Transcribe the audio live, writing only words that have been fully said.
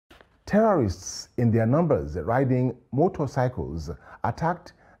Terrorists in their numbers riding motorcycles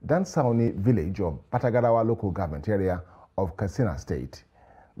attacked Dantsauni village of Patagarawa local government area of KATSINA state.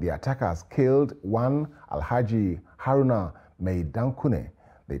 The attackers killed one Alhaji Haruna Maidankune.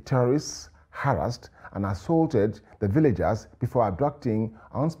 The terrorists harassed and assaulted the villagers before abducting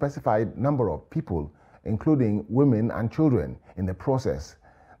an unspecified number of people, including women and children, in the process.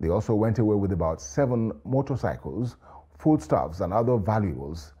 They also went away with about 7 motorcycles, foodstuffs and other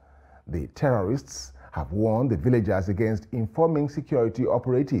valuables. The terrorists have warned the villagers against informing security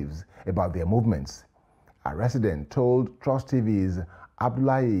operatives about their movements. A resident told Trust TV's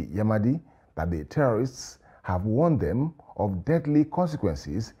Abdullahi Yamadi that the terrorists have warned them of deadly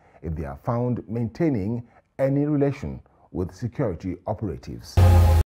consequences if they are found maintaining any relation with security operatives.